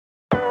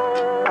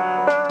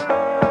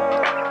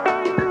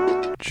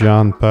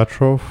John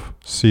Petrov,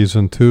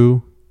 Season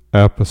 2,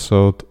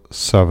 Episode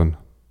 7.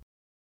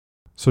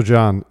 So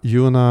John,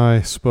 you and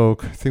I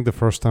spoke, I think the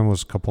first time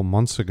was a couple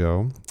months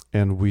ago,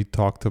 and we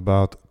talked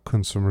about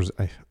consumers.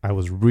 I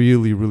was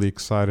really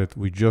excited.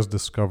 We just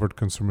discovered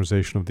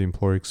consumerization of the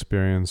employee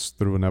experience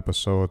through an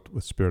episode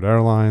with Spirit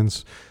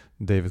Airlines,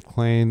 David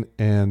Klein,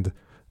 and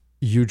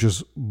you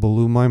just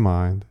blew my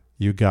mind.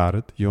 You got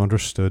it, you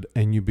understood,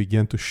 and you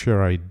began to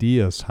share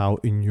ideas how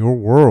in your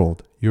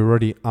world, you're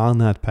already on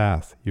that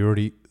path. You're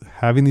already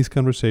having these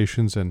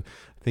conversations, and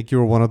I think you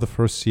were one of the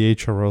first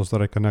CHROs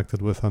that I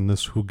connected with on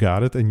this who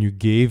got it, and you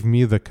gave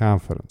me the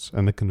confidence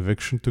and the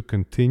conviction to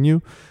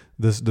continue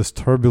this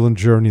turbulent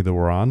journey that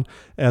we're on,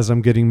 as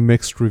I'm getting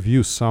mixed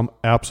reviews. Some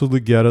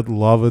absolutely get it,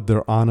 love it,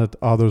 they're on it.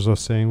 Others are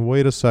saying,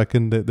 wait a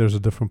second, there's a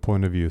different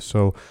point of view.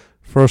 So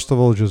first of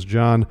all, just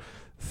John,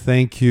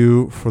 thank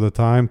you for the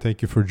time.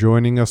 Thank you for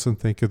joining us, and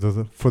thank you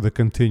for the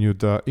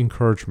continued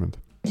encouragement.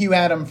 Thank you,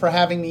 Adam, for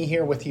having me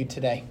here with you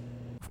today.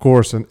 Of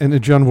course.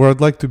 And John, where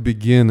I'd like to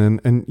begin,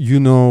 and you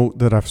know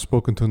that I've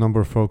spoken to a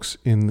number of folks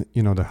in the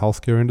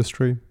healthcare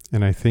industry,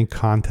 and I think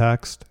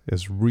context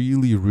is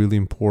really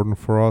important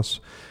for us.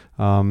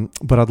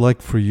 But I'd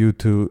like for you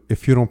to,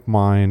 if you don't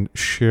mind,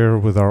 share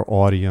with our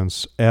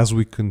audience as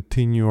we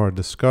continue our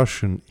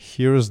discussion.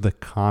 Here is the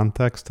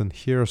context, and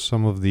here are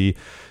some of the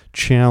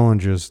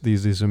challenges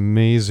these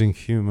amazing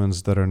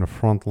humans that are in the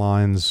front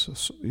lines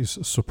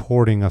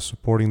supporting us,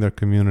 supporting their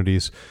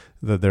communities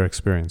that they're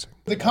experiencing.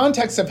 The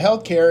context of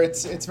healthcare,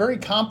 it's very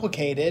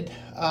complicated,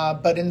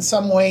 but in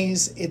some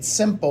ways it's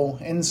simple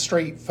and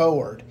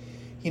straightforward.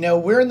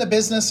 We're in the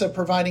business of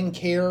providing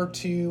care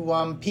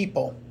to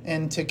people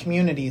and to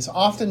communities.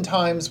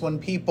 Oftentimes when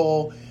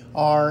people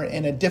are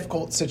in a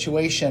difficult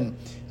situation,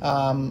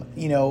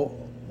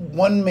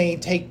 one may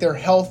take their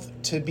health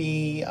to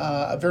be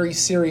a very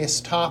serious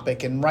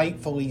topic, and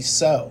rightfully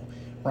so,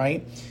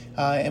 right?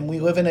 And we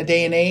live in a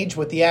day and age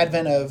with the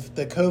advent of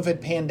the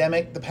COVID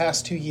pandemic the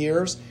past 2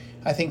 years.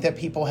 I think that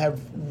people have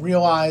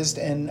realized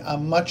in a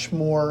much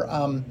more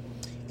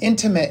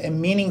intimate and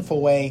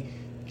meaningful way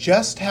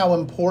just how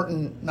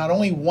important not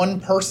only one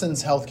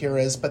person's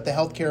healthcare is, but the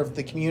healthcare of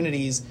the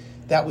communities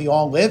that we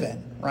all live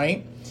in,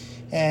 right?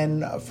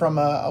 And from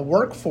a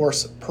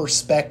workforce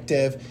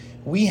perspective,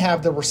 we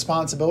have the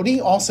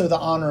responsibility, also the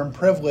honor and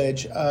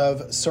privilege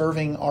of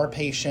serving our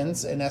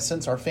patients, in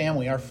essence, our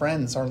family, our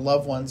friends, our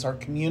loved ones, our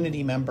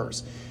community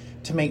members,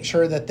 to make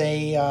sure that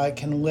they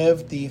can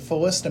live the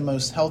fullest and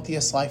most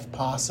healthiest life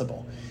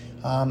possible.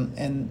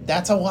 And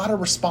that's a lot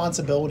of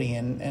responsibility,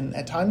 and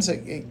at times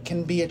it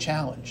can be a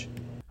challenge.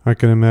 I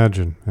can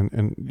imagine,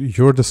 and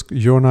your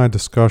and I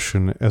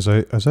discussion, as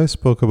I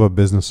spoke about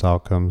business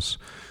outcomes,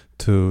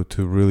 to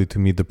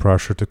meet the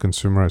pressure to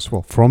consumerize,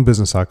 well, from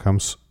business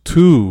outcomes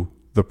to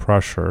the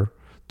pressure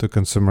to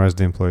consumerize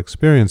the employee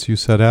experience. You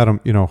said, Adam,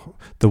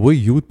 the way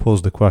you would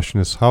pose the question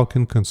is, how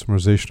can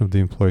consumerization of the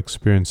employee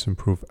experience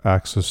improve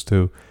access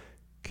to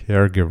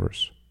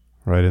caregivers,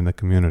 right, in the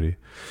community?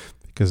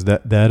 Because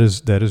that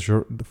is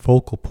your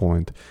focal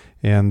point.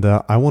 And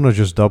I want to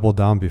just double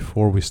down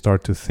before we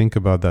start to think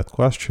about that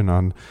question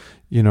on,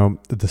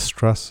 the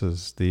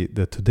stresses, the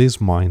today's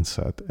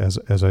mindset.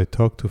 As I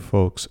talk to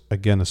folks,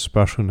 again,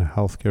 especially in the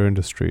healthcare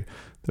industry,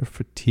 they're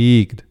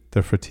fatigued.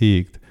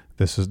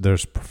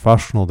 There's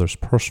professional, there's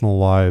personal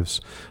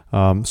lives.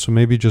 So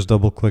maybe just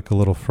double click a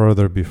little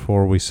further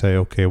before we say,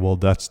 okay, well,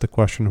 that's the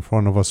question in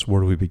front of us.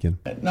 Where do we begin?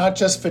 Not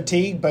just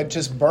fatigue, but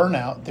just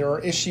burnout. There are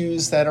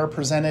issues that are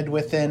presented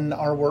within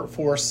our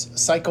workforce.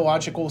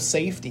 Psychological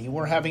safety.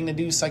 We're having to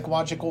do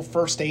psychological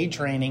first aid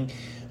training.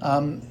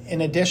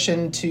 In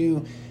addition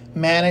to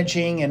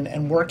managing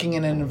and working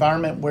in an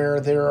environment where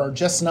there are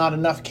just not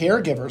enough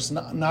caregivers,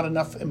 not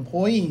enough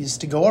employees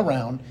to go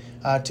around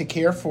to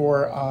care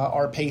for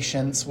our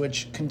patients,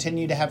 which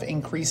continue to have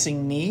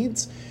increasing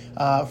needs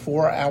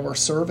for our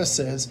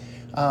services.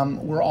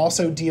 We're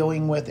also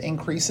dealing with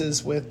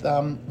increases with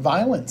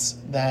violence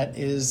that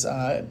is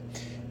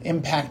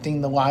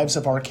impacting the lives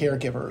of our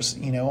caregivers.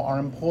 Our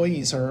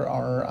employees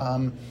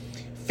are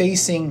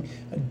facing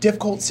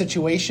difficult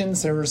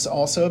situations. There's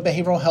also a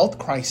behavioral health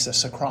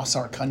crisis across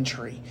our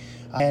country.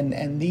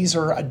 And these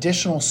are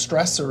additional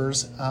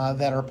stressors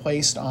that are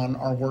placed on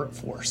our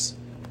workforce.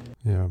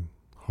 Yeah,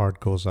 heart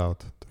goes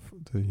out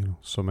to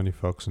so many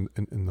folks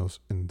in those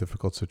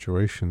difficult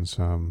situations.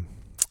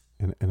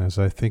 And as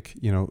I think,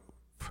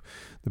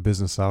 the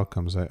business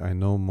outcomes, I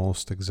know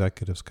most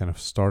executives kind of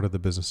started the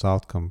business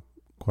outcome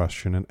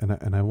question.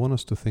 And I want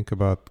us to think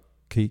about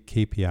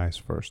KPIs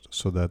first,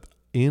 so that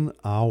in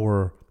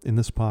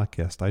this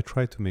podcast, I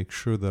try to make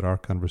sure that our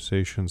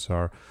conversations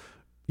are,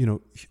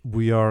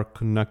 we are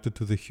connected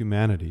to the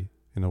humanity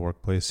in the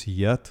workplace,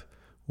 yet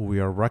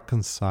we are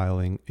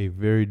reconciling a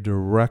very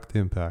direct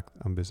impact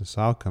on business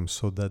outcomes,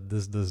 so that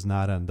this does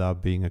not end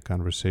up being a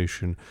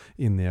conversation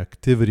in the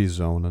activity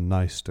zone, a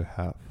nice to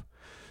have.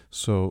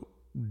 So,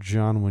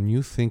 John, when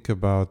you think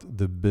about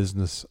the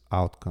business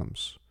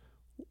outcomes,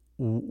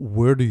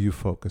 where do you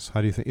focus?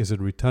 How do you think? Is it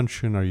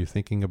retention? Are you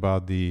thinking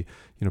about the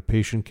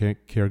patient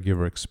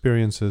caregiver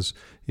experiences?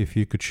 If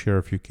you could share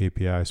a few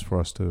KPIs for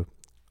us to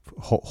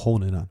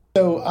hone in on.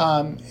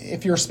 So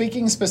if you're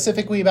speaking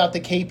specifically about the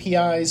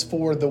KPIs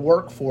for the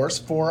workforce,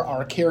 for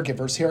our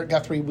caregivers, here at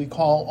Guthrie we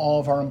call all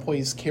of our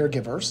employees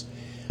caregivers.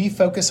 We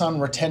focus on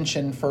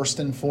retention first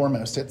and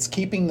foremost. It's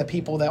keeping the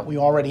people that we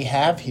already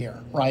have here,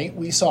 right?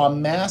 We saw a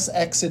mass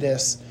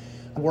exodus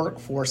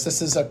workforce.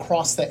 This is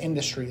across the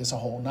industry as a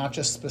whole, not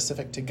just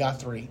specific to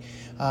Guthrie,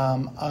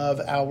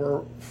 of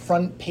our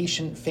front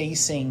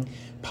patient-facing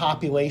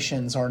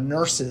populations, our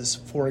nurses,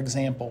 for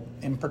example.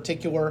 In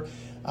particular,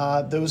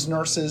 those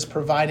nurses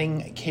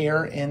providing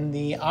care in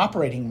the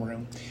operating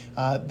room.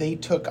 They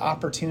took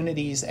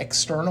opportunities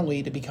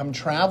externally to become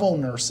travel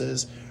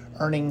nurses,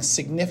 earning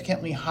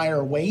significantly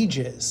higher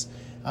wages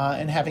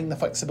and having the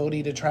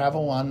flexibility to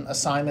travel on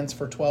assignments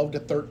for 12 to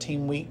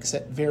 13 weeks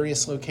at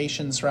various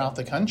locations throughout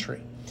the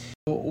country.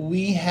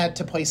 We had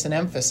to place an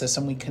emphasis,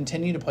 and we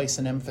continue to place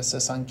an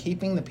emphasis, on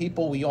keeping the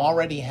people we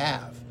already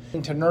have,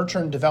 and to nurture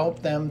and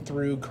develop them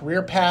through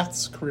career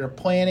paths, career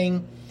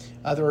planning,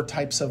 other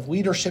types of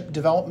leadership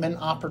development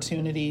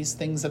opportunities,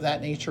 things of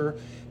that nature,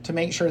 to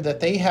make sure that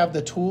they have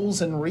the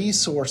tools and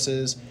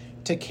resources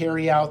to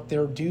carry out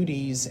their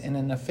duties in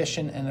an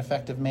efficient and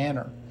effective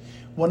manner.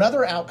 One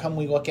other outcome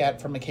we look at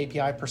from a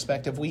KPI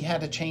perspective, we had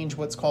to change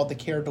what's called the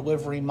care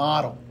delivery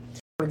model.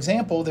 For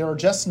example, there are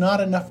just not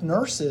enough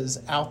nurses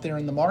out there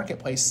in the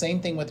marketplace.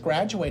 Same thing with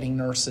graduating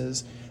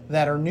nurses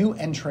that are new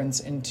entrants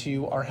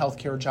into our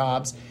healthcare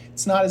jobs.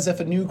 It's not as if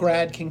a new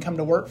grad can come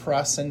to work for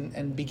us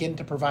and begin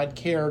to provide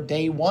care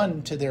day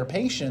one to their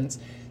patients.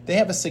 They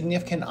have a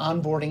significant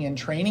onboarding and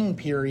training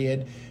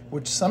period,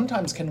 which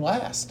sometimes can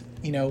last,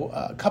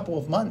 a couple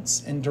of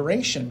months in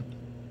duration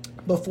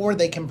before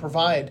they can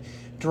provide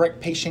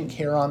direct patient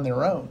care on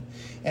their own.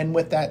 And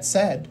with that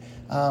said,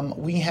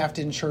 we have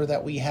to ensure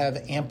that we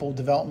have ample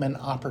development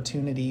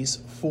opportunities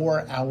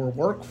for our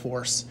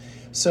workforce.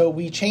 So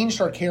we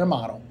changed our care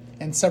model.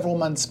 And several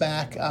months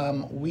back,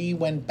 we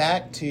went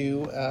back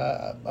to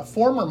a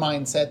former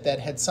mindset that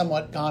had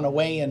somewhat gone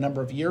away a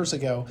number of years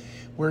ago,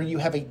 where you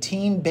have a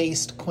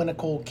team-based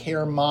clinical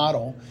care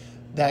model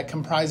that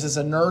comprises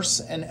a nurse,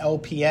 an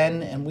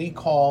LPN, and we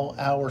call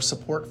our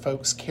support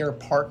folks care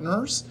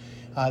partners.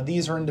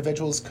 These are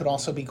individuals, could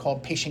also be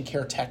called patient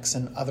care techs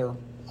and other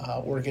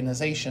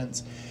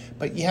organizations.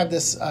 But you have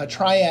this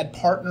triad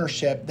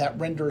partnership that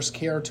renders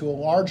care to a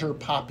larger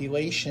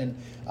population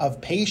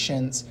of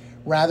patients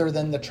rather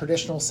than the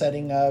traditional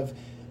setting of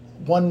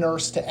one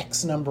nurse to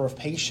X number of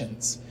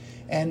patients.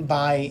 And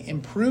by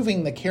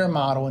improving the care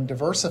model and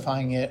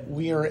diversifying it,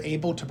 we are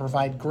able to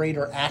provide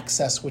greater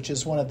access, which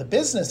is one of the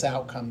business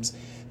outcomes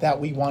that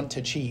we want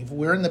to achieve.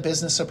 We're in the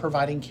business of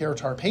providing care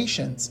to our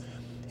patients,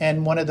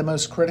 and one of the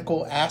most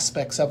critical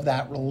aspects of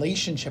that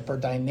relationship or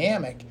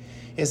dynamic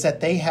is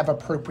that they have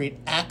appropriate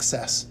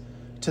access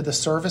to the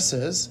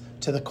services,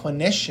 to the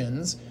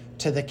clinicians,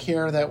 to the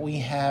care that we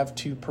have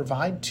to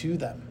provide to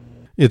them.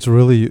 It's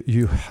really,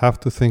 you have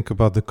to think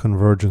about the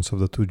convergence of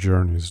the two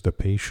journeys, the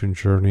patient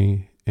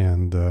journey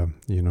and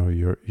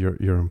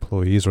your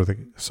employees, or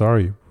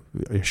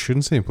I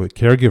shouldn't say employees,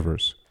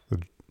 caregivers.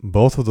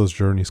 Both of those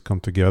journeys come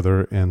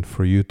together, and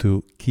for you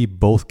to keep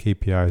both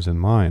KPIs in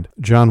mind.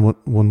 John,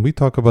 when we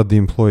talk about the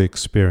employee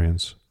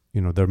experience,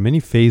 there are many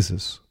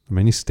phases,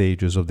 many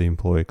stages of the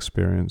employee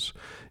experience.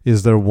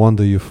 Is there one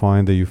that you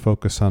find that you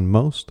focus on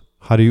most?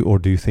 Do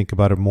you think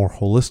about it more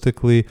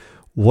holistically?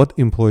 What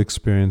employee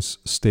experience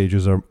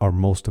stages are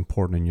most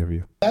important in your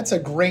view? That's a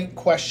great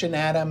question,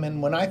 Adam.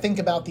 And when I think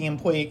about the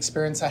employee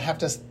experience, I have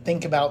to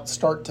think about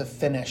start to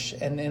finish.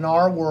 And in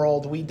our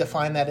world, we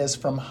define that as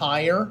from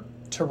hire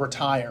to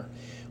retire.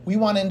 We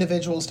want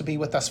individuals to be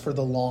with us for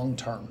the long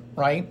term,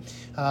 right?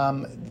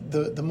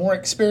 The more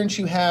experience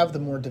you have, the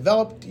more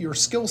developed your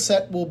skill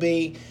set will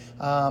be,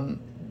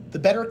 the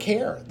better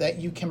care that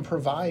you can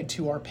provide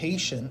to our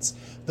patients,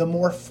 the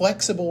more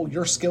flexible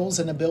your skills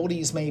and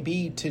abilities may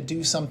be to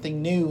do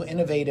something new,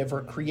 innovative,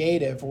 or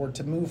creative, or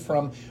to move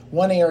from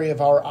one area of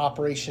our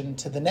operation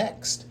to the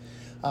next.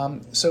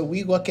 So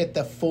we look at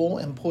the full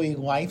employee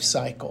life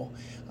cycle.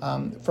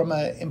 From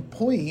an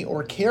employee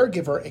or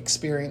caregiver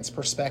experience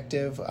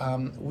perspective,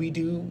 we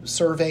do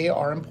survey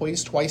our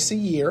employees twice a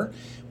year.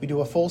 We do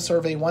a full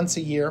survey once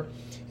a year,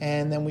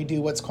 and then we do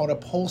what's called a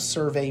pulse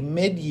survey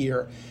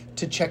mid-year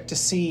to check to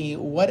see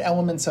what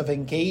elements of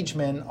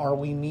engagement are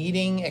we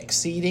meeting,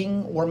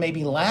 exceeding, or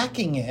maybe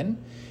lacking in,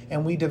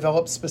 and we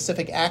develop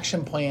specific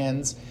action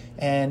plans,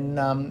 and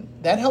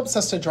that helps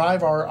us to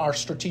drive our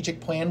strategic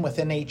plan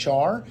within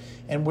HR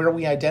and where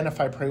we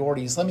identify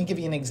priorities. Let me give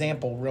you an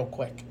example real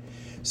quick.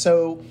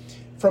 So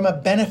from a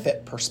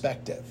benefit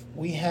perspective,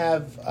 we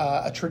have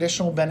a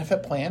traditional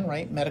benefit plan,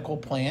 right? Medical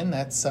plan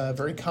that's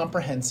very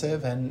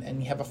comprehensive,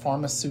 and you have a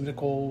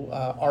pharmaceutical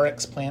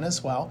RX plan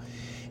as well.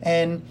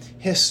 And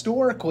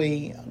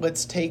historically,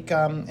 let's take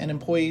an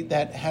employee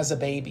that has a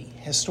baby.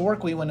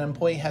 Historically, when an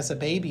employee has a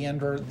baby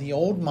under the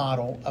old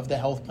model of the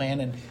health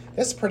plan, and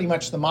that's pretty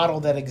much the model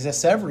that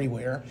exists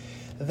everywhere,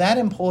 that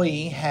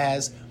employee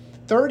has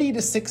 30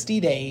 to 60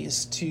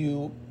 days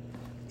to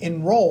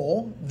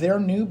enroll their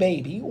new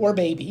baby or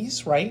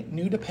babies, right?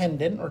 New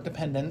dependent or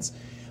dependents.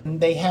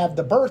 They have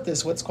the birth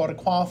is what's called a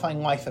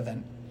qualifying life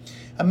event.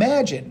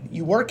 Imagine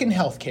you work in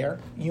healthcare.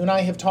 You and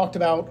I have talked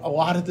about a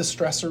lot of the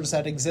stressors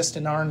that exist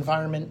in our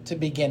environment to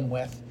begin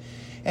with.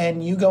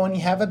 And you go and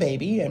you have a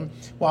baby, and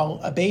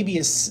while a baby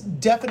is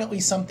definitely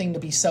something to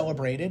be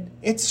celebrated,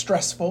 it's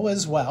stressful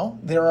as well.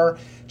 There are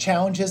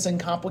challenges and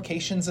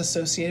complications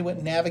associated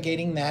with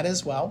navigating that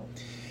as well.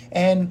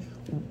 And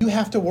you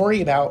have to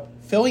worry about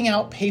filling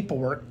out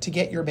paperwork to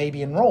get your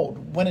baby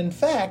enrolled, when in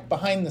fact,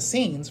 behind the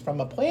scenes,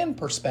 from a plan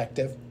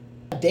perspective,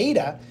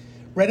 data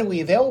readily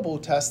available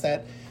to us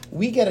that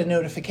we get a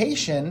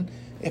notification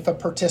if a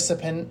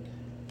participant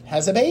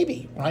has a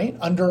baby, right,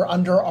 under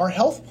our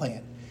health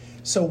plan.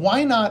 So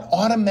why not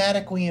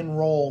automatically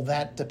enroll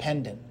that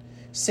dependent?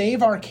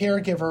 Save our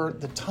caregiver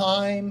the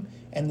time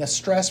and the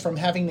stress from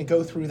having to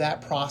go through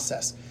that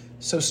process.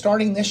 So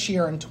starting this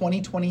year in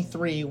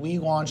 2023, we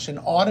launched an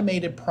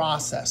automated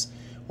process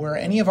where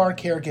any of our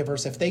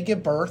caregivers, if they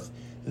give birth,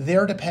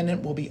 their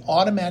dependent will be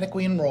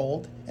automatically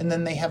enrolled, and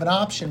then they have an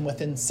option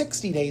within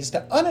 60 days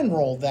to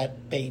unenroll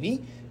that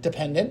baby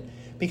dependent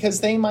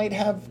because they might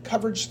have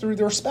coverage through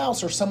their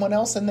spouse or someone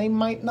else, and they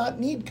might not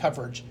need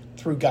coverage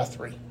through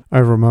Guthrie. I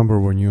remember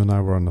when you and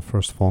I were on the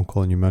first phone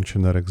call and you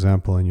mentioned that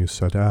example and you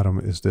said, Adam,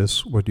 is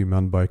this what you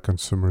meant by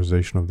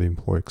consumerization of the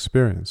employee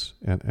experience?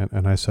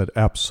 And I said,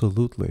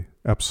 absolutely,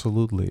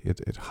 absolutely.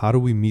 How do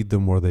we meet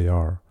them where they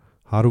are?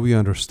 How do we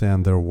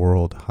understand their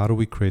world? How do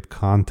we create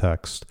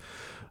context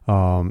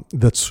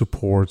that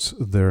supports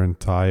their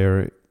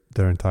entire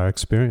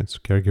experience,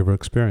 caregiver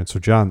experience? So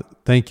John,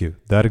 thank you.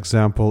 That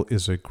example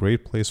is a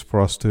great place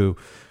for us to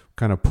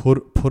kind of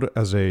put it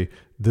as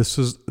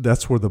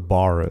that's where the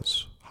bar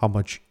is. How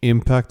much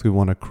impact we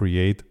want to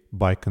create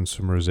by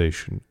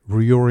consumerization,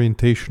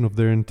 reorientation of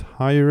their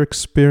entire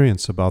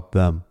experience about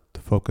them,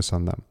 to focus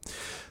on them.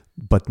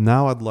 But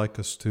now I'd like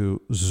us to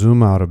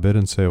zoom out a bit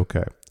and say,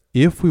 okay,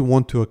 if we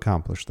want to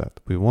accomplish that,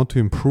 we want to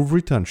improve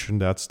retention,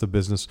 that's the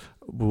business,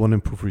 we want to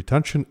improve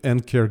retention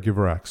and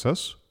caregiver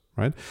access,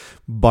 right?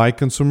 By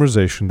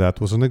consumerization,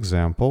 that was an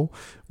example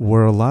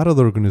where a lot of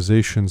the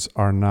organizations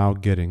are now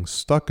getting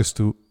stuck, is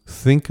to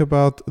think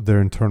about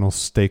their internal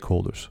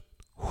stakeholders.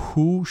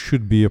 Who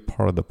should be a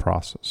part of the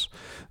process?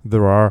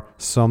 There are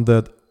some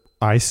that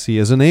I see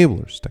as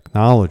enablers,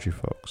 technology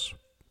folks.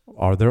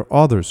 Are there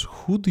others?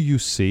 Who do you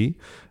see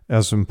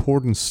as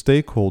important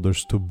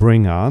stakeholders to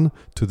bring on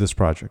to this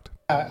project?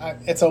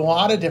 It's a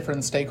lot of different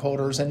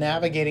stakeholders, and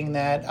navigating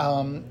that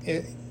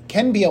it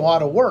can be a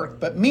lot of work,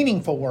 but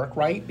meaningful work,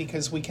 right?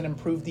 Because we can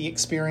improve the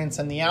experience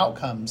and the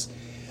outcomes.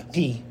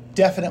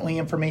 Definitely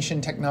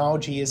information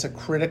technology is a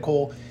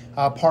critical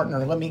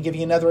partner. Let me give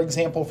you another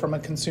example from a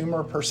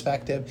consumer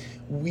perspective.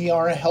 We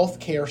are a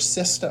healthcare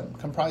system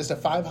comprised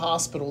of 5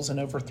 hospitals and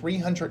over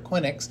 300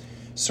 clinics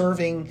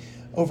serving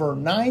over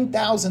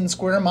 9,000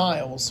 square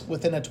miles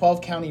within a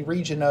 12-county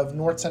region of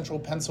north central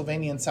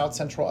Pennsylvania and south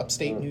central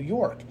upstate New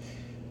York.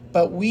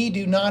 But we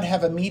do not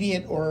have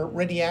immediate or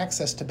ready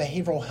access to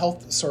behavioral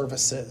health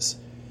services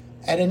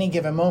at any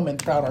given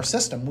moment throughout our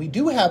system. We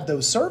do have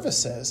those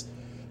services,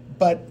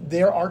 but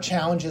there are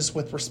challenges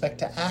with respect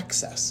to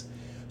access.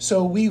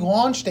 So we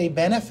launched a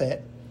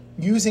benefit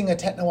using a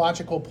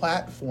technological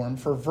platform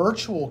for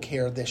virtual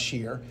care this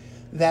year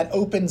that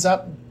opens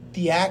up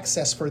the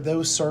access for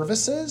those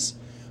services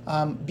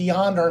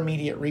beyond our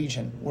immediate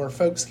region, where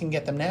folks can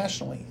get them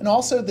nationally. And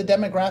also the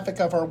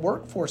demographic of our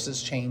workforce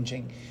is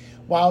changing.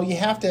 While you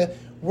have to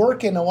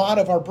work in a lot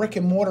of our brick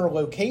and mortar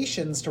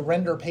locations to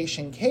render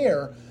patient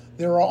care,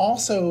 there are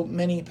also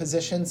many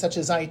positions such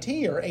as IT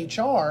or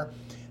HR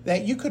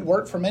that you could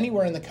work from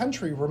anywhere in the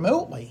country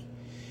remotely.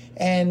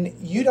 And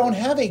you don't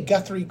have a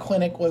Guthrie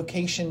Clinic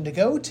location to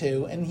go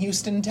to in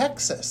Houston,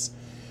 Texas.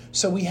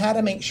 So we had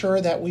to make sure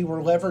that we were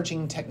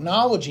leveraging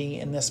technology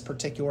in this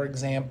particular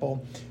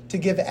example to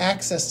give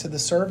access to the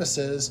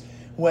services,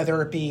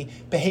 whether it be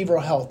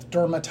behavioral health,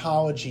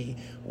 dermatology,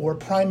 or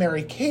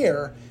primary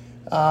care,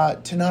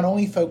 to not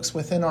only folks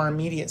within our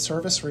immediate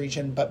service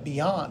region, but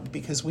beyond,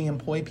 because we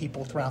employ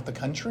people throughout the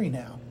country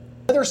now.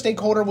 Another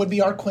stakeholder would be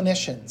our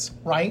clinicians,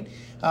 right?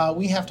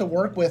 We have to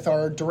work with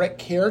our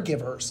direct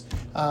caregivers,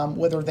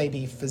 whether they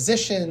be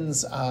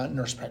physicians,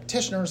 nurse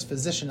practitioners,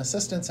 physician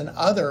assistants, and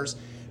others,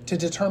 to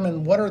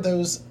determine what are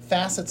those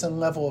facets and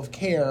level of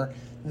care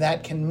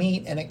that can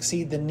meet and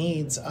exceed the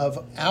needs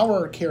of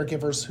our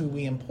caregivers who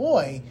we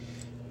employ,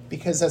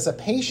 because as a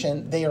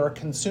patient, they are a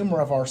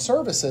consumer of our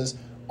services,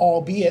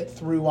 albeit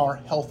through our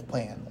health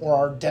plan or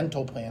our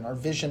dental plan, our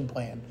vision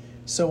plan,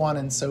 so on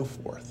and so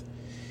forth.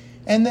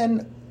 And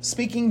then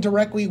speaking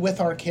directly with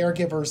our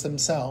caregivers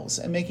themselves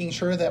and making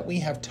sure that we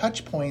have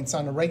touch points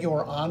on a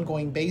regular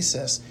ongoing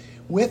basis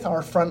with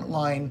our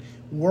frontline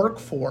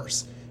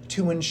workforce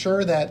to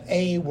ensure that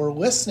A, we're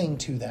listening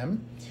to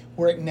them,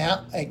 we're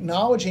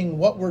acknowledging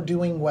what we're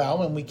doing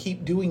well, and we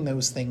keep doing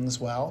those things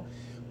well,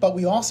 but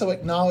we also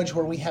acknowledge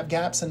where we have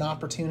gaps and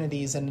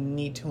opportunities and a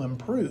need to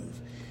improve.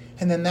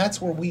 And then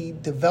that's where we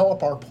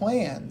develop our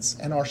plans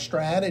and our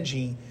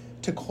strategy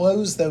to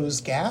close those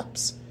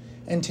gaps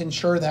and to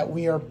ensure that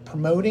we are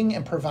promoting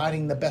and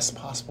providing the best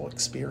possible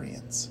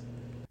experience.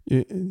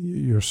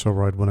 You're so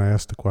right. When I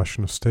asked the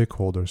question of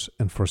stakeholders,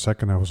 and for a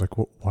second I was like,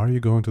 well, why are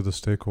you going to the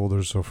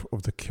stakeholders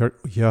of the care?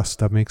 Yes,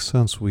 that makes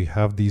sense. We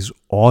have these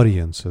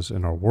audiences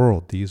in our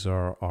world. These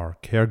are our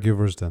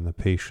caregivers, then the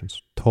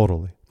patients.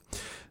 Totally.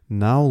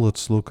 Now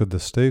let's look at the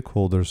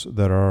stakeholders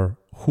that are,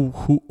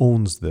 who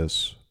owns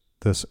this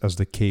as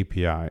the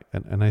KPI.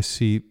 And I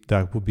see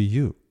that would be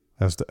you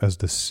as the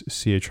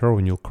CHRO,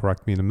 and you'll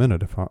correct me in a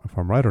minute if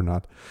I'm right or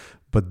not.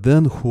 But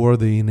then who are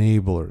the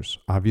enablers?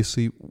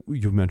 Obviously,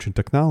 you mentioned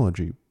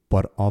technology,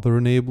 but other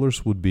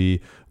enablers would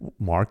be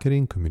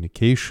marketing,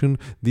 communication.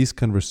 These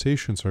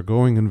conversations are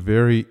going in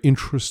very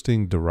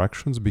interesting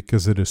directions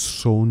because it is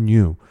so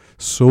new.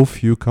 So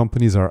few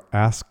companies are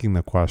asking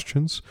the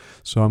questions.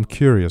 So I'm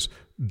curious,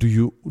 do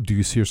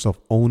you see yourself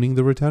owning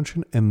the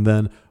retention? And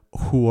then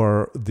who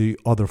are the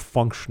other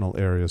functional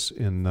areas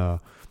in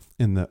the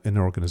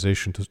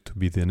organization to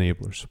be the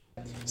enablers?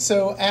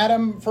 So,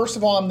 Adam, first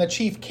of all, I'm the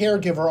Chief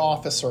Caregiver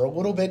Officer, a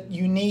little bit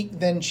unique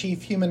than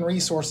Chief Human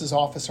Resources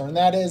Officer, and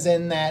that is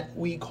in that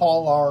we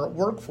call our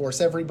workforce,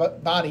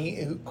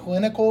 everybody,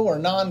 clinical or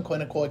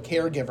non-clinical, a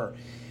caregiver.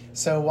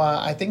 So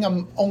I think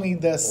I'm only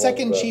the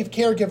second Chief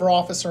Caregiver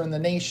Officer in the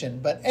nation.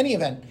 But any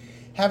event,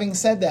 having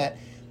said that,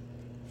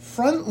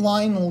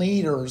 frontline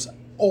leaders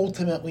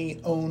ultimately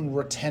own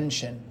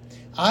retention.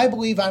 I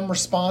believe I'm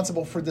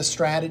responsible for the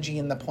strategy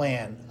and the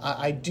plan.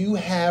 I do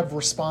have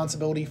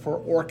responsibility for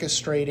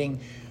orchestrating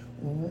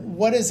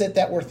what is it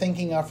that we're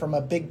thinking of from a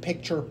big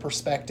picture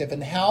perspective,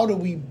 and how do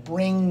we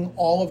bring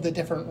all of the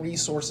different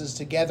resources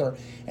together,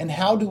 and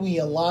how do we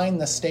align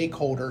the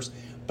stakeholders.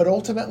 But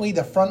ultimately,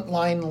 the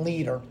frontline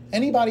leader,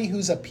 anybody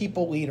who's a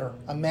people leader,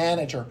 a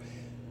manager,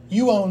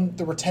 you own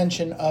the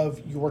retention of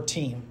your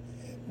team,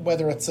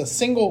 whether it's a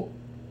single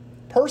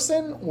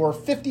person or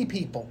 50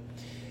 people.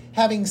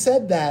 Having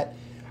said that,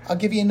 I'll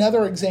give you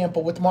another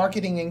example with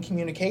marketing and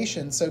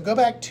communication. So go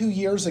back 2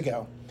 years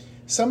ago.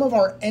 Some of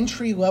our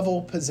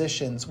entry-level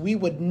positions, we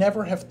would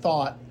never have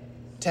thought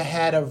to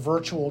had a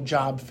virtual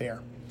job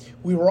fair.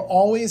 We were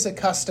always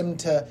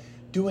accustomed to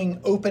doing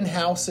open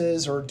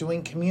houses or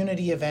doing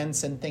community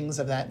events and things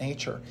of that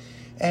nature.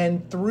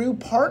 And through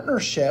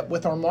partnership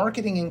with our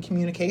marketing and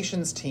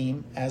communications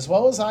team, as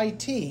well as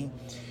IT,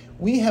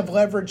 we have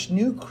leveraged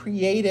new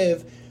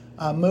creative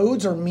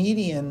modes or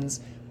mediums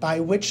by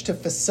which to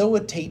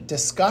facilitate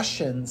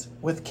discussions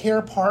with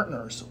care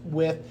partners,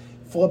 with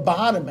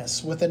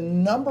phlebotomists, with a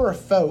number of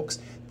folks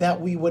that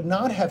we would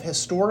not have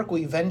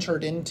historically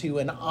ventured into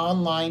an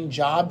online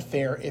job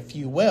fair, if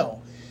you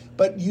will.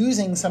 But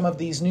using some of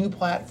these new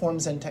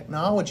platforms and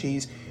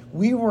technologies,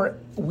 we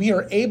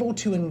are able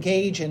to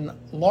engage in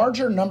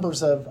larger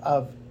numbers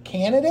of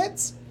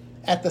candidates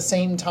at the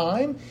same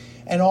time,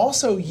 and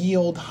also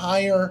yield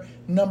higher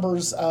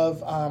numbers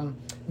of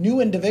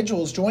new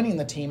individuals joining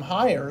the team,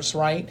 hires,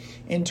 right,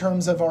 in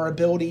terms of our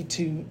ability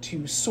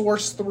to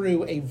source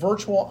through a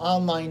virtual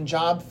online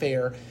job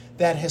fair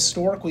that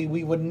historically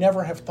we would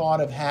never have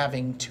thought of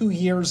having 2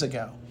 years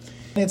ago.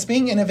 And it's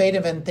being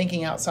innovative and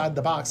thinking outside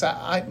the box.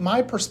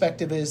 My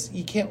perspective is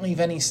you can't leave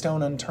any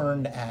stone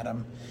unturned,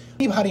 Adam.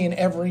 Anybody and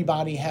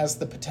everybody has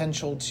the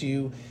potential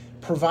to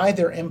provide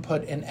their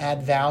input and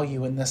add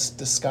value in this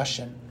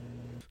discussion.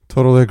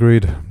 Totally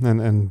agreed.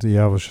 And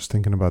yeah, I was just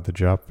thinking about the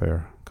job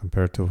fair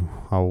compared to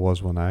how it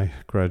was when I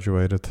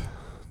graduated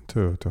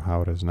to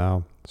how it is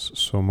now.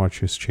 So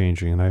much is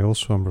changing. And I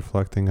also am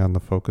reflecting on the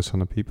focus on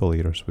the people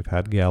leaders. We've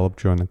had Gallup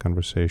join the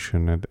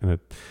conversation, and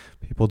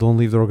people don't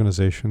leave their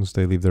organizations,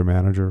 they leave their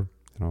manager.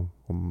 You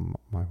know,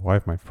 my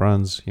wife, my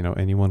friends,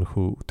 anyone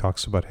who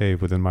talks about, hey,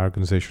 within my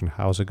organization,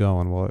 how's it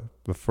going? Well,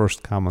 the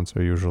first comments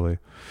are usually,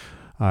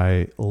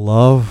 I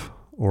love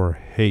or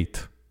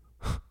hate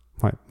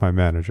my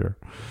manager.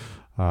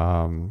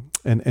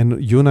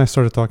 And you and I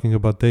started talking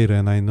about data,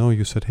 and I know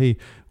you said, hey,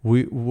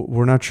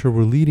 we're not sure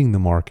we're leading the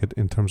market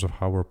in terms of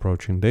how we're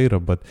approaching data,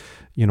 but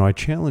I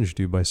challenged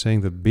you by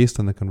saying that based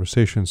on the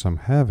conversations I'm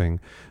having,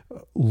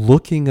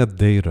 looking at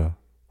data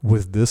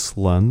with this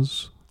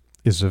lens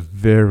is a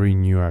very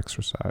new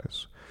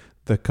exercise.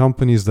 The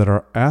companies that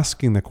are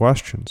asking the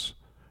questions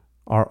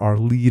are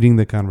leading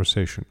the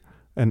conversation.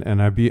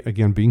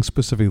 And being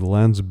specific,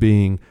 lens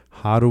being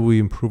how do we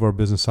improve our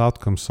business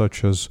outcomes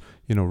such as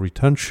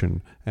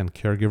retention and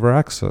caregiver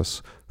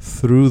access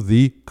through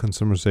the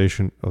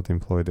consumerization of the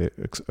employee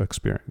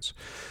experience.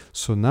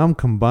 So now I'm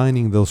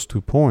combining those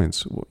 2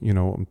 points.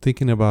 I'm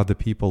thinking about the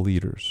people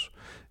leaders,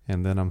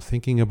 and then I'm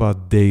thinking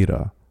about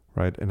data,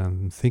 right? And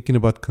I'm thinking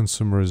about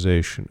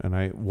consumerization. And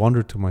I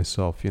wonder to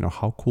myself,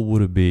 how cool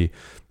would it be,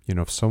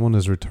 if someone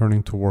is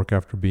returning to work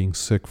after being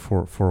sick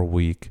for a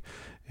week.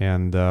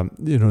 And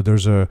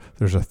there's a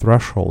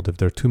threshold. If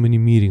there are too many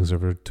meetings, if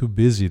they're too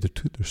busy,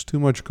 there's too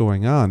much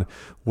going on.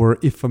 Where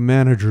if a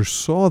manager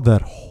saw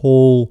that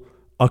whole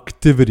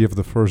activity of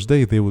the first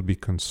day, they would be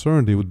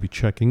concerned. They would be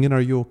checking in.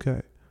 Are you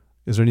okay?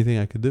 Is there anything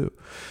I could do?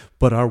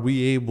 But are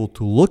we able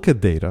to look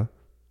at data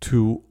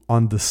to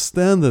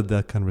understand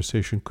that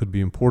conversation could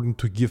be important,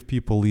 to give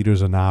people,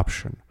 leaders, an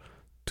option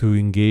to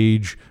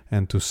engage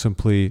and to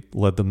simply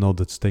let them know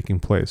that's taking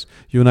place.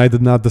 You and I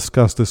did not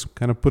discuss this,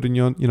 kind of putting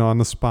you on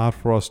the spot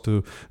for us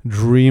to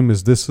dream.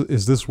 Is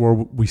this where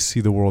we see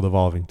the world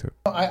evolving to?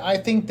 I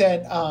think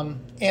that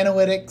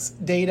analytics,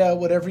 data,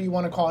 whatever you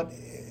want to call it,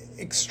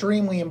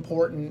 extremely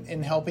important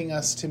in helping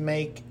us to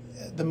make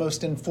the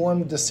most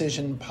informed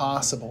decision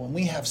possible. And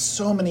we have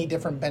so many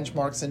different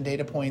benchmarks and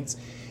data points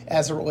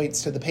as it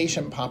relates to the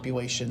patient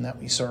population that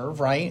we serve,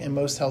 right? And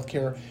most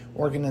healthcare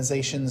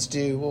organizations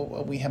do.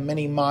 We have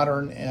many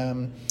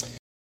modern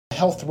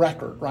health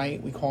record,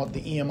 right? We call it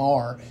the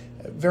EMR,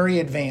 very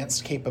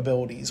advanced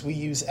capabilities. We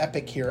use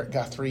Epic here at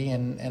Guthrie,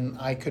 and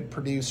I could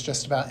produce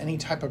just about any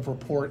type of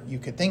report you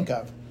could think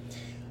of.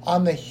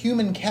 On the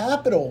human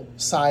capital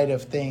side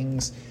of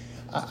things,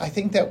 I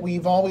think that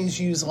we've always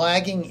used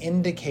lagging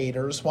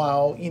indicators.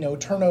 While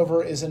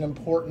turnover is an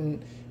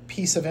important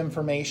piece of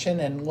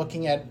information, and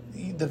looking at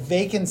the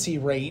vacancy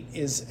rate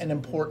is an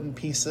important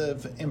piece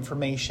of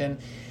information,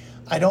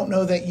 I don't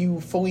know that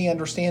you fully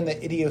understand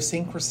the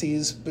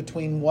idiosyncrasies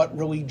between what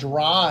really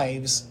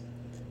drives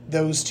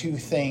those two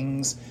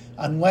things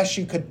unless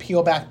you could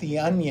peel back the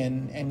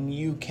onion and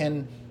you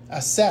can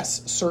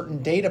assess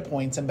certain data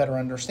points and better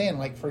understand.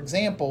 Like, for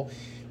example,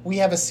 we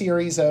have a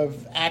series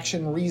of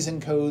action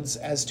reason codes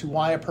as to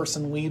why a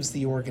person leaves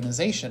the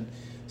organization.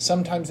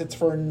 Sometimes it's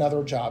for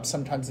another job,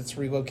 sometimes it's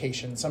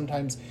relocation,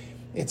 sometimes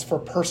it's for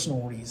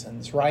personal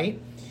reasons, right?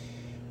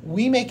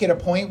 We make it a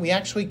point, we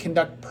actually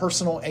conduct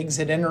personal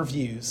exit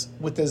interviews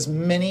with as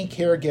many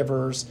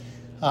caregivers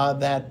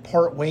that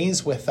part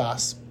ways with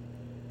us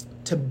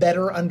to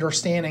better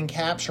understand and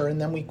capture,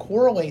 and then we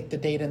correlate the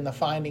data and the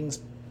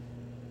findings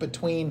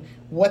between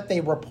what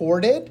they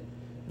reported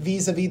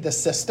vis-a-vis the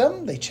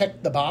system, they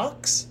checked the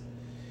box,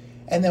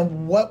 and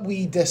then what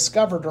we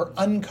discovered or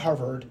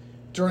uncovered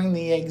during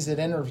the exit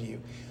interview.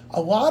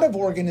 A lot of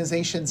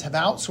organizations have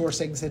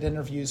outsourced exit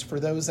interviews for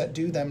those that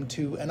do them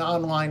to an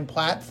online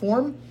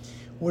platform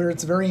where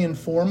it's very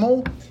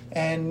informal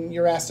and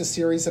you're asked a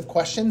series of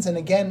questions, and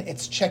again,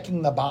 it's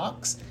checking the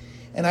box.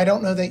 And I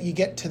don't know that you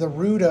get to the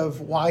root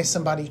of why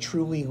somebody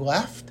truly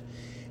left.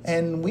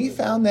 And we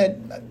found that,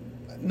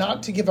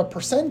 not to give a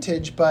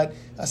percentage, but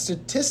a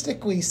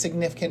statistically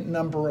significant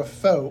number of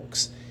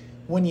folks,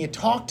 when you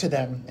talk to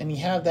them and you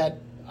have that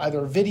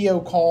either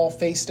video call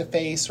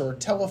face-to-face or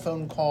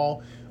telephone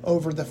call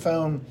over the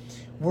phone,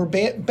 we're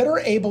better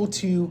able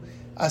to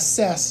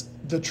assess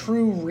the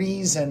true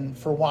reason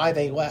for why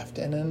they left.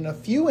 And in a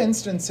few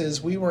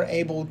instances, we were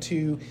able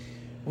to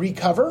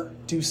recover,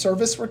 do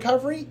service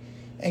recovery,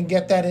 and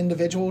get that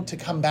individual to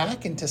come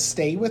back and to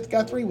stay with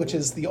Guthrie, which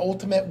is the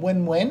ultimate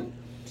win-win.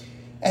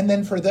 And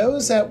then for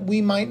those that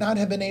we might not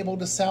have been able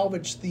to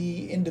salvage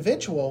the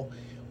individual,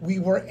 we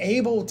were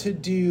able to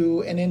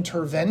do an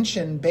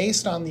intervention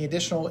based on the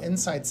additional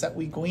insights that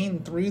we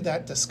gleaned through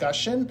that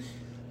discussion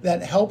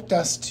that helped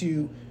us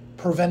to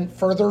prevent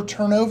further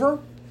turnover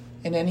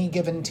in any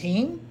given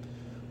team,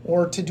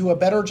 or to do a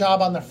better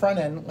job on the front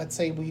end. Let's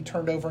say we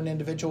turned over an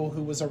individual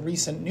who was a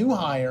recent new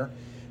hire,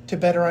 to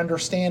better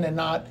understand and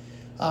not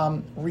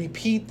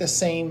repeat the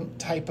same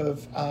type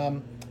of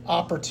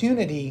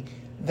opportunity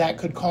that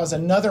could cause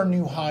another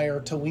new hire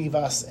to leave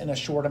us in a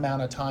short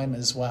amount of time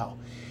as well.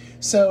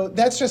 So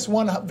that's just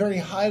one very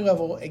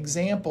high-level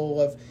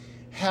example of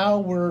how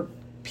we're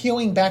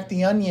peeling back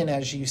the onion,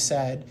 as you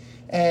said,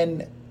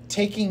 and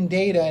taking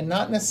data, and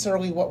not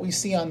necessarily what we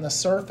see on the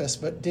surface,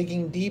 but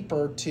digging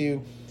deeper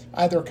to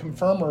either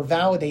confirm or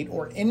validate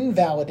or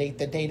invalidate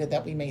the data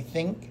that we may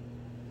think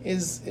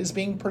is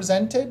being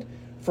presented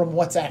from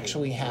what's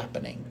actually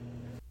happening.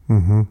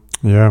 Mm-hmm.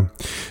 Yeah,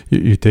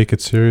 you take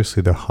it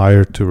seriously. The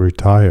hire to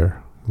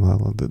retire,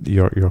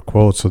 your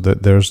quote. So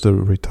that there's the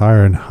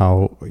retire, and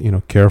how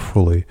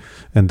carefully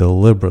and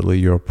deliberately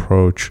you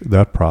approach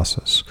that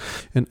process.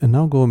 And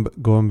now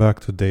going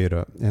back to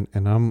data, and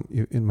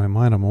I'm in my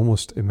mind, I'm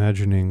almost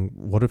imagining,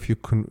 what if you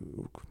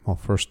can? Well,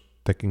 first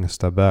taking a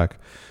step back,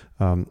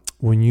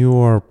 when you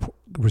are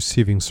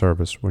receiving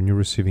service, when you're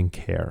receiving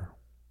care,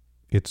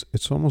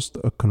 it's almost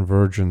a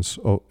convergence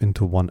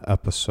into one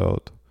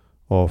episode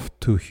of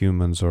two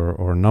humans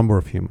or a number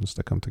of humans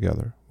that come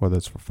together, whether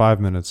it's for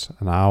 5 minutes,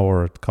 an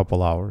hour, a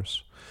couple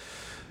hours.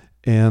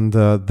 And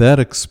that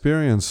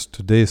experience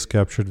today is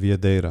captured via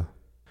data.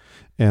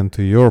 And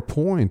to your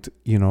point,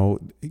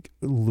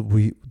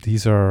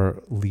 these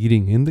are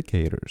leading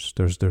indicators.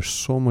 There's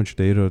so much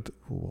data.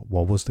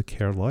 What was the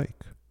care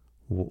like?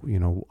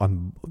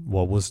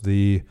 What was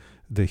the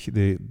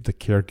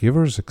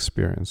caregiver's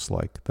experience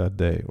like that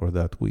day or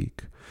that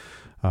week?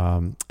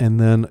 And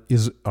then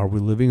are we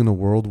living in a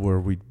world where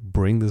we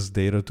bring this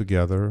data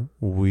together,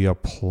 we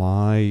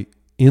apply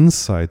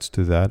insights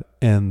to that,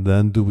 and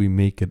then do we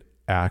make it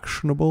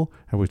actionable?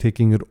 Are we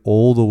taking it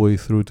all the way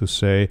through to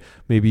say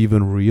maybe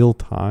even real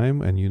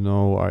time? And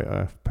I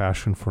have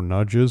passion for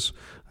nudges.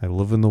 I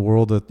live in the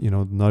world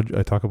that,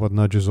 I talk about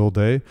nudges all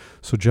day.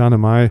 So John,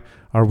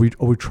 are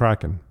we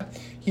tracking?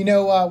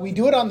 We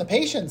do it on the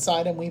patient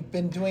side, and we've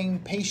been doing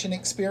patient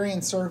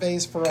experience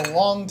surveys for a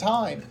long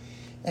time.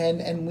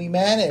 And we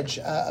manage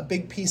a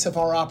big piece of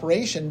our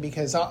operation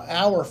because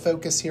our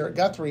focus here at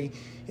Guthrie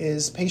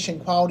is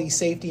patient quality,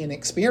 safety, and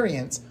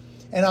experience.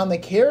 And on the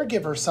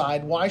caregiver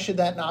side, why should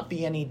that not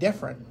be any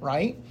different,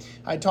 right?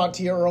 I talked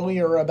to you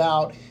earlier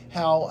about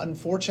how,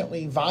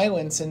 unfortunately,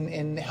 violence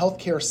in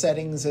healthcare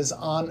settings is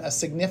on a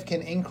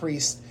significant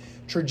increased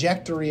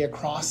trajectory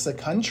across the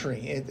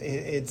country.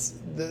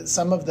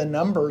 Some of the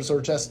numbers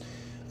are just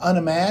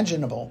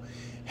unimaginable.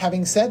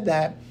 Having said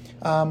that,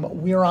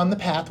 we are on the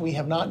path. We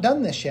have not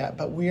done this yet,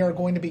 but we are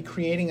going to be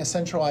creating a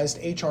centralized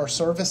HR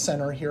service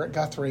center here at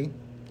Guthrie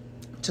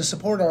to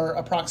support our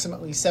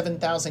approximately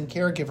 7,000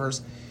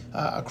 caregivers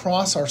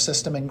across our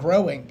system and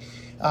growing.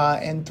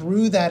 And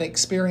through that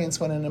experience,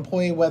 when an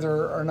employee,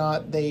 whether or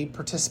not they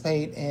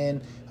participate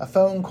in a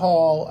phone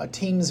call, a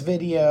Teams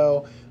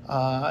video,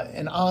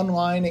 an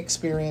online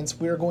experience,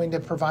 we're going to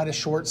provide a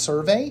short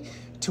survey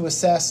to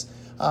assess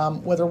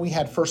whether we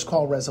had first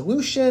call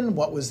resolution,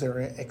 what was their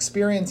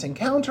experience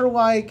encounter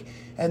like,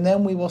 and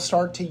then we will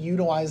start to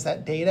utilize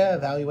that data,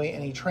 evaluate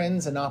any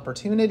trends and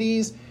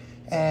opportunities,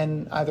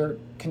 and either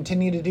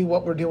continue to do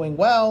what we're doing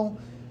well,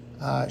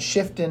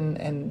 shift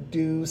and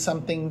do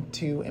something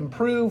to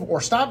improve,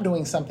 or stop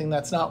doing something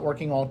that's not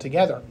working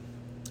altogether.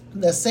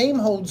 The same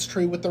holds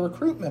true with the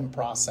recruitment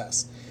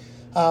process.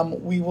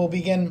 We will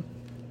begin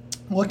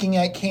looking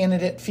at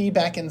candidate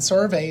feedback and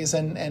surveys,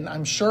 and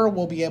I'm sure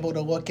we'll be able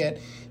to look at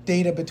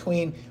data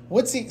between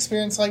what's the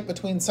experience like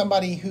between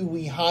somebody who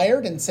we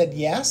hired and said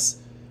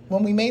yes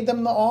when we made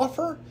them the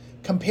offer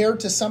compared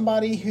to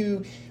somebody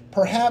who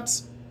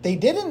perhaps they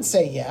didn't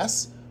say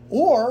yes,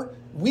 or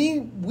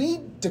we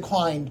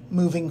declined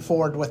moving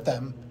forward with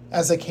them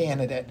as a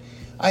candidate.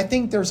 I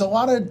think there's a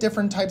lot of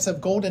different types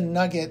of golden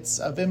nuggets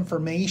of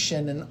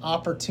information and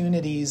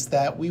opportunities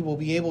that we will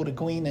be able to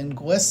glean and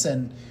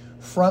glisten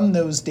from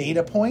those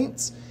data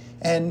points.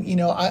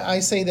 And, I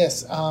say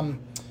this,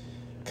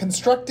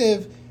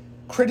 constructive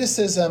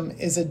criticism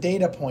is a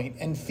data point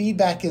and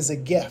feedback is a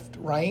gift,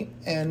 right?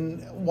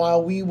 And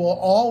while we will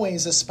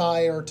always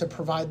aspire to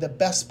provide the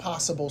best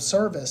possible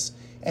service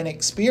and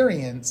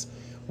experience,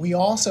 we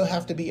also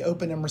have to be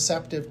open and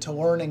receptive to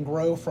learn and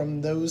grow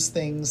from those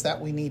things that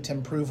we need to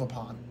improve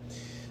upon.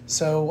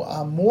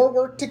 So more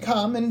work to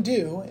come and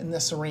do in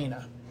this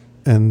arena.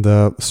 And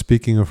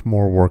speaking of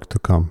more work to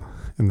come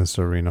in this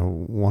arena,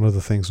 one of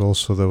the things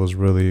also that was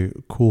really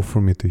cool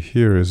for me to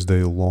hear is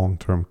the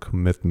long-term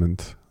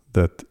commitment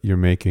that you're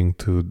making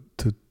to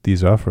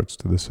these efforts,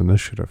 to this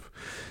initiative.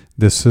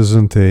 This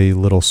isn't a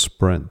little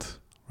sprint,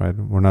 right?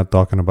 We're not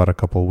talking about a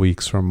couple of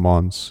weeks or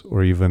months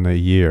or even a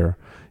year.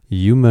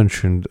 You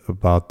mentioned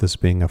about this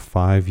being a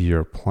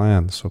 5-year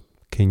plan. So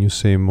can you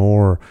say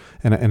more?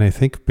 And I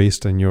think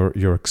based on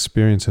your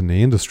experience in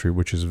the industry,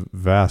 which is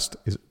vast,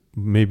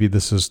 maybe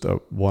this is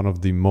one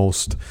of the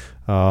most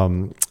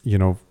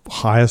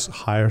highest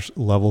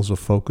levels of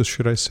focus,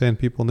 should I say, in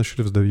people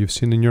initiatives that you've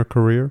seen in your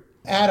career?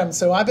 Adam,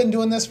 so I've been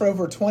doing this for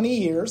over 20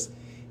 years,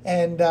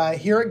 and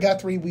here at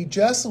Guthrie, we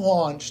just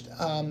launched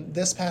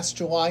this past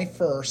July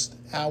 1st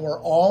our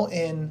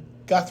all-in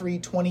Guthrie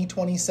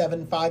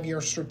 2027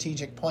 5-year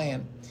strategic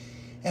plan.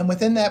 And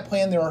within that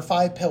plan, there are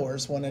 5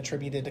 pillars, one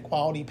attributed to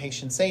quality,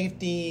 patient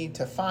safety,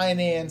 to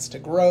finance, to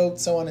growth,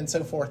 so on and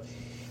so forth.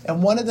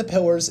 And one of the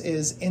pillars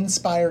is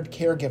inspired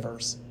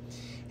caregivers.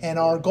 And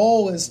our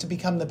goal is to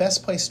become the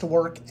best place to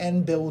work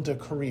and build a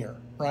career,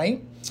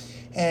 right?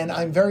 And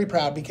I'm very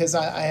proud because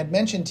I had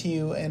mentioned to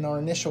you in our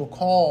initial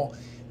call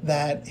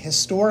that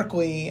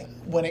historically,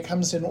 when it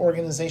comes to an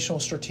organizational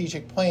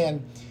strategic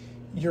plan,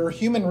 your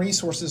human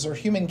resources or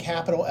human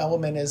capital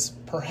element is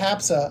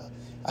perhaps a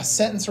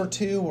sentence or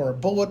two or a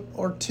bullet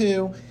or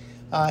two.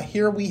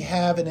 Here we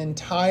have an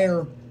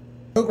entire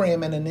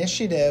program and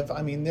initiative.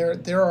 I mean,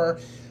 there are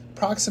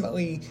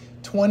approximately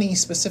 20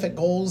 specific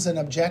goals and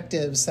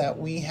objectives that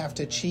we have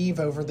to achieve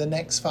over the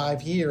next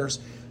 5 years.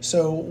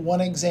 So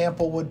one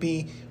example would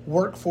be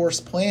workforce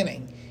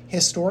planning.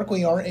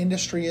 Historically, our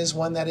industry is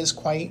one that is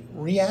quite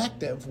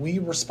reactive. We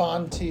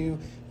respond to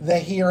the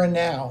here and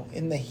now,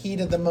 in the heat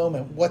of the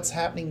moment, what's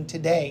happening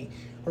today.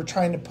 We're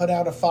trying to put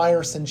out a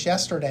fire since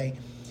yesterday,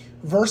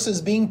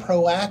 versus being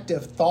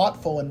proactive,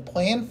 thoughtful, and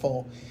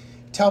planful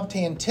to help to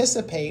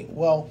anticipate,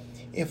 well,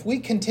 if we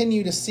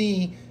continue to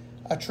see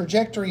a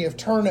trajectory of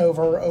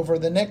turnover over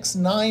the next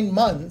 9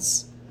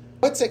 months,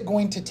 what's it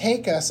going to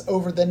take us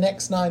over the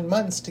next 9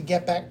 months to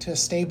get back to a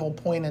stable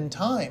point in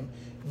time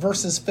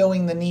versus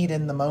filling the need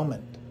in the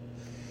moment?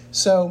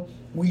 So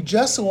we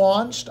just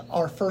launched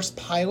our first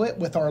pilot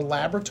with our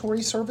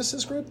laboratory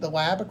services group, the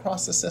lab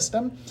across the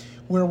system,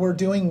 where we're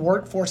doing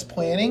workforce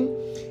planning.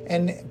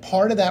 And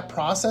part of that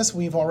process,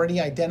 we've already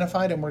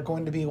identified, and we're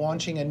going to be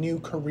launching a new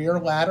career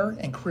ladder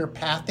and career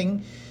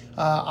pathing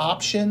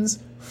options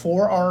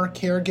for our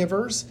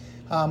caregivers.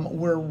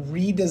 We're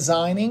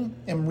redesigning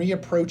and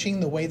reapproaching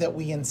the way that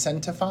we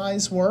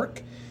incentivize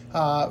work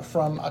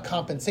from a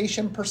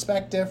compensation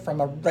perspective,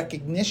 from a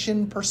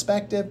recognition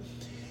perspective.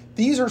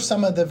 These are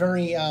some of the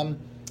very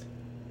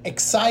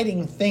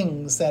exciting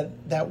things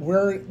that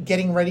we're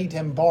getting ready to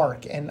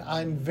embark. And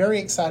I'm very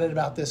excited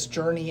about this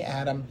journey,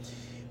 Adam,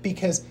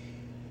 because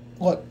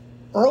look,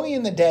 early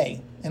in the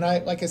day, and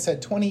like I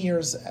said, 20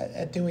 years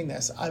at doing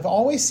this, I've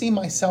always seen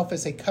myself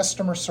as a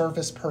customer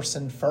service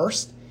person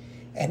first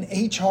and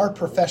HR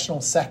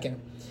professional second.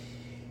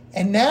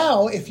 And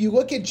now, if you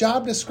look at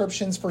job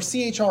descriptions for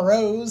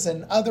CHROs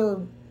and other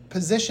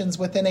positions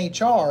within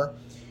HR,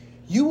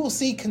 you will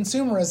see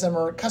consumerism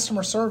or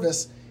customer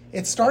service.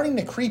 It's starting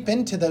to creep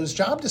into those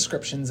job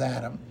descriptions,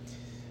 Adam.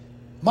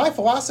 My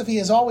philosophy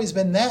has always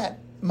been that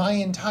my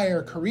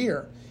entire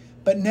career,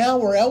 but now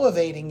we're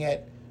elevating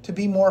it to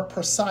be more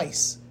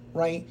precise,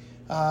 right?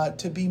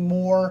 To be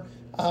more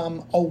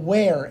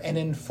aware and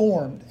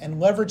informed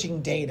and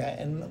leveraging data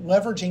and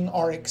leveraging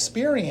our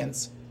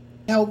experience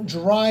to help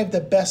drive the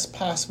best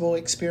possible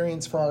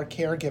experience for our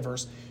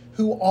caregivers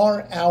who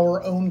are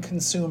our own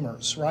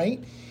consumers,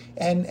 right?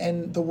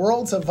 And the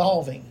world's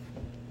evolving,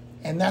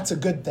 and that's a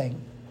good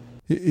thing.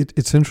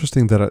 It's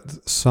interesting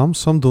that some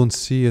don't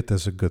see it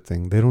as a good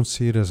thing. They don't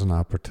see it as an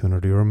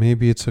opportunity, or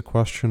maybe it's a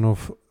question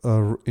of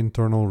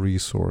internal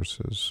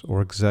resources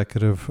or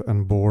executive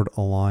and board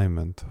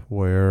alignment,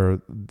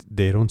 where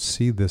they don't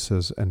see this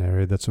as an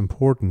area that's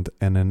important.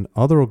 And in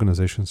other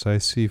organizations, I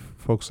see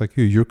folks like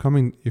you. You're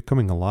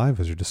coming alive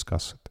as you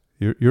discuss it.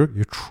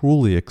 You're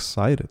truly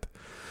excited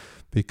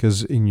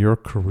because in your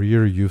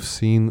career you've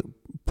seen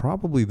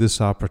probably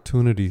this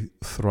opportunity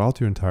throughout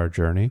your entire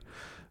journey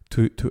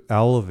to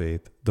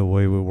elevate the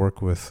way we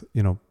work with,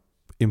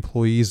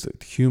 employees,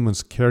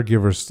 humans,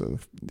 caregivers,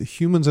 the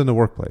humans in the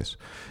workplace.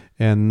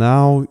 And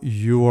now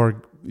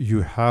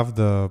you have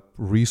the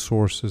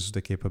resources,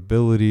 the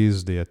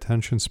capabilities, the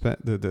attention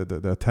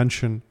the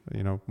attention,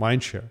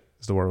 mind share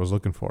is the word I was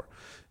looking for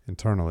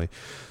internally.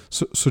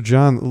 So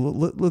John,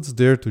 let's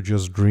dare to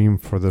just dream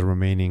for the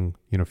remaining,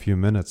 few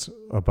minutes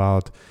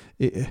about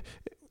it.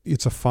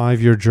 It's a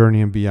 5-year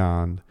journey and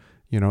beyond.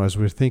 As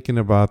we're thinking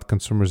about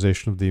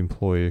consumerization of the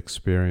employee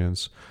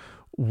experience,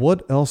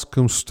 what else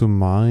comes to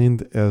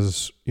mind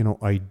as,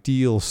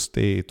 ideal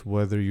state,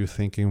 whether you're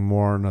thinking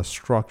more on a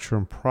structure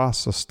and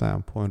process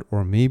standpoint,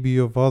 or maybe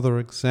of other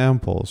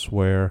examples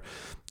where,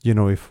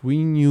 if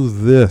we knew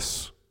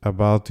this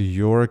about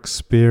your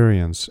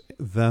experience,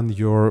 then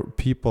your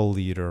people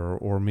leader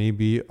or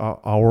maybe our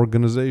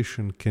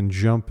organization can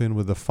jump in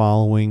with the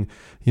following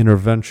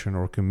intervention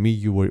or can meet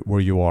you where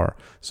you are.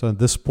 So at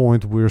this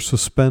point, we're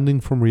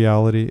suspending from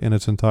reality in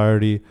its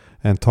entirety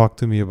and talk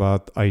to me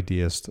about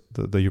ideas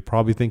that you're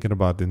probably thinking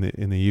about in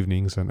the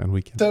evenings and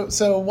weekends.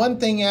 So one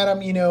thing, Adam,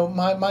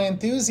 my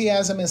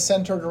enthusiasm is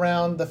centered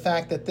around the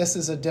fact that this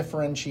is a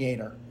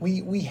differentiator.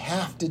 We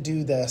have to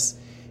do this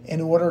in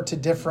order to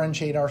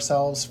differentiate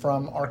ourselves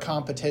from our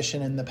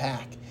competition in the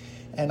pack.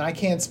 And I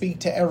can't speak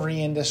to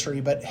every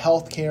industry, but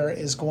healthcare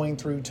is going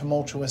through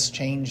tumultuous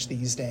change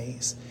these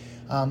days.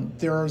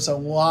 There's a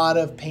lot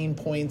of pain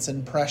points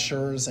and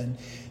pressures, and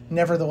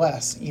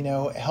nevertheless,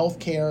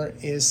 healthcare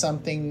is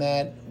something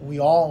that we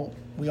all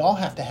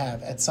have to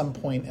have at some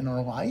point in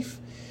our life.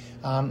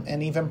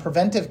 And even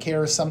preventive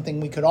care is something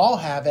we could all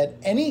have at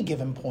any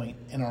given point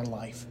in our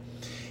life.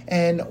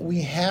 And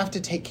we have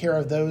to take care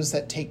of those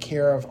that take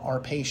care of our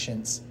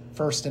patients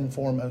first and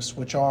foremost,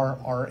 which are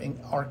our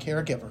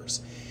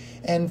caregivers.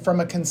 And from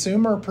a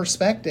consumer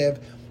perspective,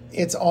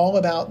 it's all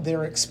about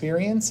their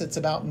experience. It's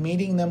about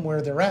meeting them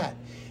where they're at.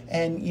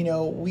 And,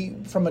 we,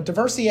 from a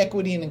diversity,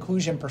 equity, and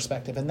inclusion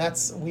perspective, and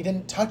we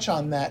didn't touch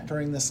on that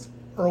during this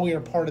earlier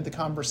part of the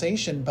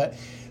conversation, but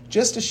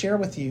just to share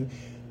with you,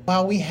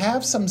 while we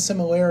have some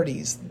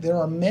similarities, there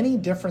are many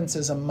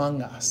differences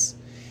among us.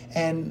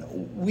 And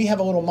we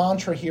have a little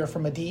mantra here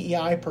from a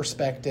DEI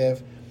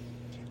perspective.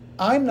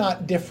 I'm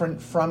not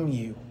different from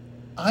you.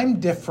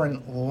 I'm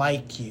different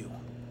like you.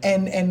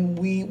 And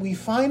we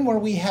find where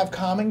we have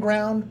common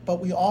ground, but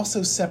we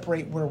also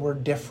separate where we're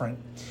different.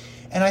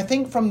 And I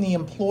think from the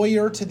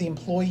employer to the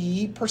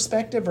employee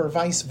perspective or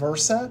vice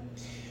versa,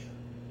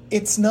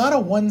 it's not a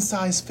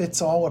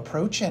one-size-fits-all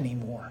approach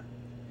anymore.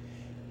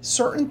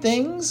 Certain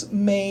things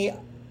may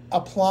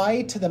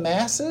apply to the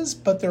masses,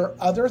 but there are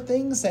other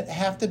things that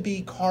have to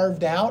be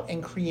carved out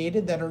and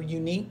created that are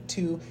unique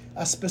to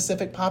a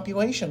specific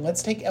population.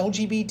 Let's take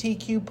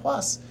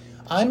LGBTQ+.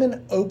 I'm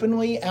an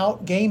openly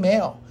out gay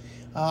male.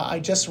 I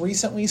just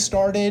recently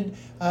started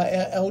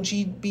a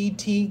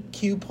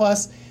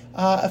LGBTQ+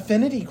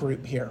 affinity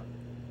group here,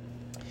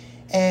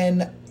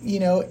 and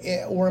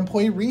or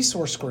employee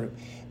resource group.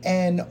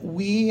 And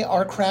we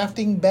are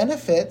crafting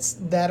benefits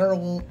that are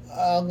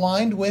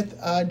aligned with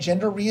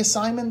gender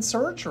reassignment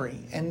surgery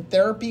and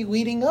therapy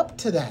leading up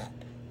to that,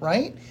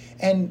 right?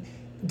 And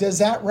does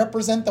that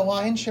represent the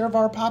lion's share of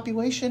our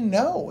population?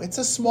 No, it's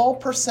a small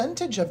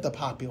percentage of the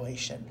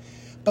population.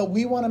 But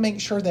we want to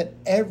make sure that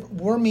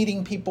we're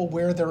meeting people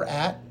where they're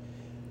at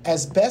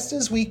as best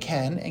as we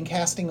can and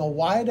casting a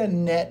wide a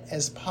net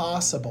as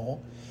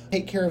possible.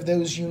 Take care of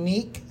those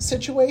unique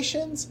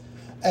situations,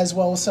 as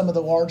well as some of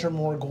the larger,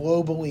 more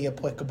globally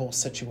applicable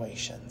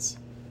situations.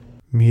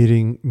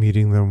 Meeting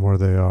them where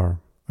they are,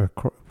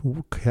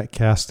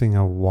 casting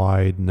a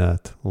wide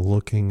net,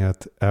 looking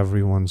at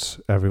everyone's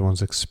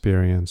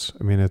experience.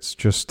 I mean, it's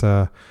just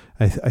I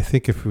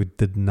think if we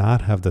did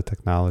not have the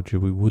technology,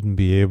 we wouldn't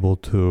be able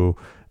to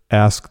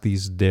ask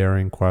these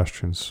daring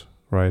questions,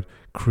 right?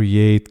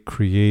 Create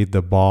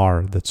the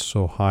bar that's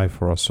so high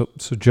for us.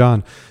 So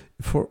John,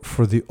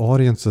 for the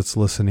audience that's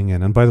listening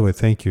in, and by the way,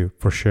 thank you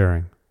for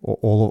sharing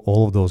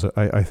all of those.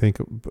 I think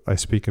I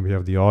speak on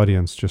behalf of the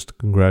audience just to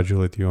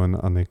congratulate you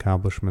on the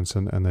accomplishments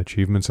and the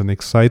achievements, and the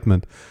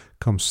excitement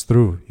comes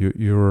through.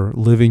 You're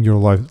living your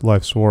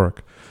life's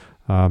work.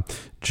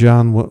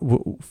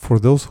 John, for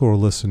those who are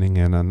listening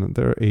in, and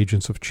they're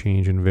agents of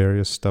change in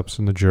various steps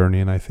in the journey,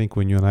 and I think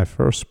when you and I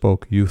first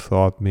spoke, you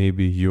thought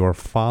maybe you are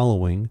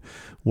following,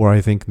 where I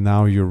think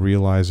now you're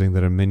realizing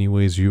that in many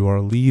ways you are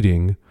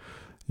leading.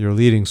 You're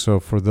leading. So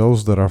for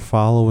those that are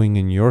following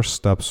in your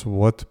steps,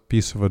 what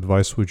piece of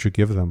advice would you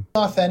give them?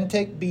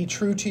 Authentic, be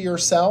true to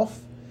yourself,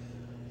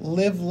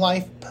 live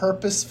life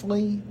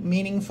purposefully,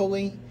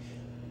 meaningfully.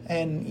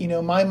 And,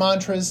 my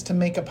mantra is to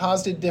make a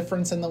positive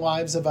difference in the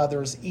lives of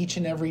others each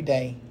and every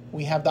day.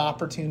 We have the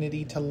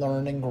opportunity to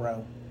learn and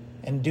grow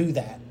and do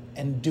that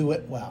and do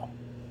it well.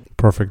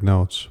 Perfect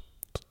notes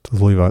to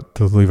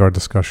leave our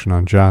discussion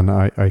on. John,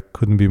 I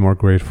couldn't be more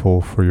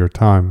grateful for your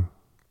time.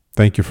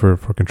 Thank you for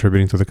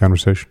contributing to the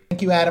conversation.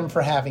 Thank you, Adam,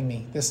 for having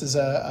me. This is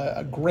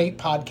a great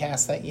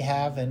podcast that you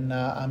have, and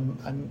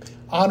I'm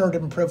honored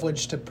and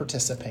privileged to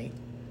participate.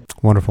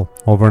 Wonderful.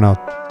 Over and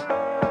out.